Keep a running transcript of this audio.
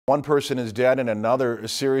One person is dead and another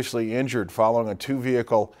is seriously injured following a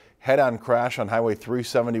two-vehicle head-on crash on Highway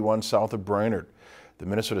 371 south of Brainerd. The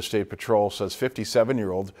Minnesota State Patrol says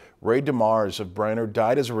 57-year-old Ray DeMars of Brainerd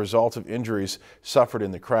died as a result of injuries suffered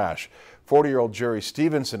in the crash. 40-year-old Jerry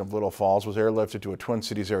Stevenson of Little Falls was airlifted to a Twin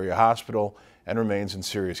Cities area hospital and remains in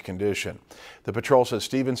serious condition. The patrol says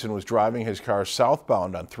Stevenson was driving his car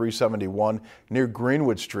southbound on 371 near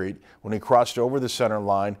Greenwood Street when he crossed over the center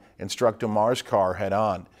line and struck DeMars' car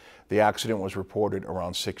head-on. The accident was reported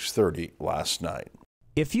around 6:30 last night.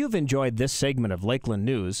 If you've enjoyed this segment of Lakeland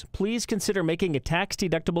News, please consider making a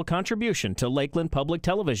tax-deductible contribution to Lakeland Public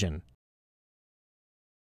Television.